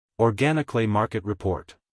Organoclay Market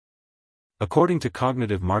Report. According to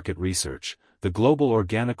Cognitive Market Research, the global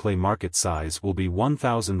organoclay market size will be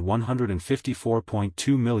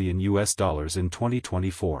 $1,154.2 million in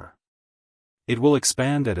 2024. It will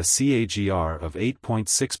expand at a CAGR of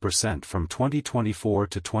 8.6% from 2024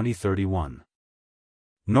 to 2031.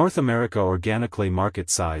 North America organoclay market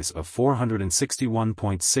size of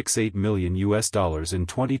 $461.68 million in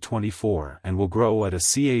 2024 and will grow at a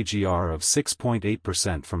CAGR of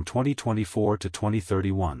 6.8% from 2024 to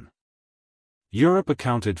 2031. Europe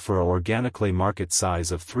accounted for a organoclay market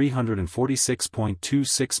size of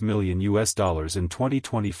 $346.26 million in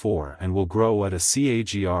 2024 and will grow at a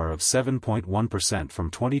CAGR of 7.1%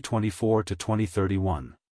 from 2024 to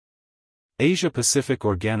 2031. Asia-Pacific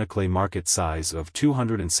organoclay market size of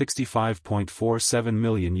 $265.47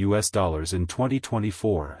 million in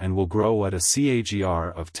 2024 and will grow at a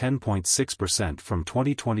CAGR of 10.6% from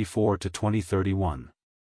 2024 to 2031.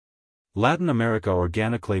 Latin America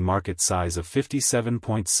organoclay market size of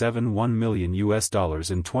 $57.71 million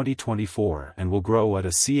in 2024 and will grow at a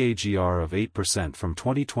CAGR of 8% from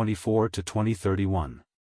 2024 to 2031.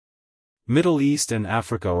 Middle East and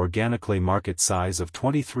Africa organoclay market size of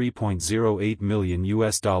 $23.08 million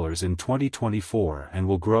in 2024 and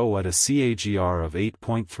will grow at a CAGR of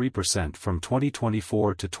 8.3% from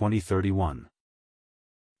 2024 to 2031.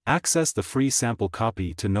 Access the free sample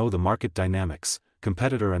copy to know the market dynamics,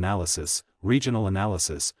 competitor analysis, regional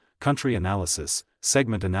analysis, country analysis,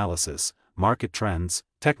 segment analysis, market trends,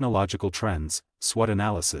 technological trends, SWOT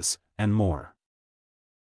analysis, and more.